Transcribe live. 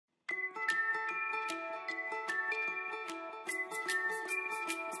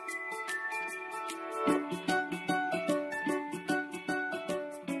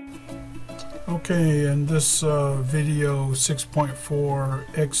Okay, in this video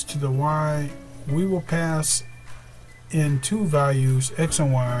 6.4 x to the y, we will pass in two values, x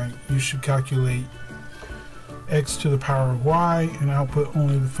and y. You should calculate x to the power of y and output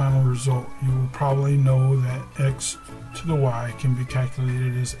only the final result. You will probably know that x to the y can be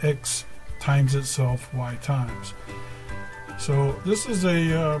calculated as x times itself, y times. So this is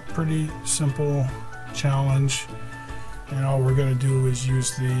a pretty simple challenge, and all we're going to do is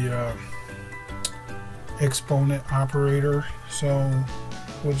use the exponent operator. So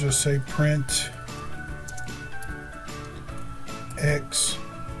we'll just say print x,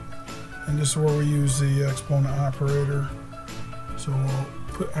 and this is where we use the exponent operator. So we'll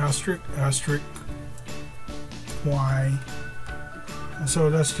put asterisk asterisk y, and so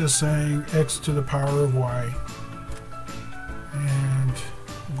that's just saying x to the power of y. And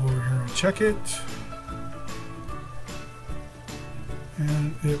we'll go over here and check it,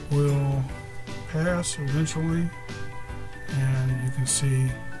 and it will pass eventually. And you can see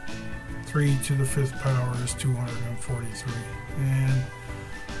 3 to the 5th power is 243, and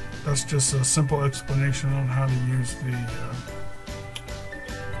that's just a simple explanation on how to use the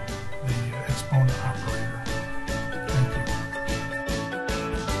exponent operator.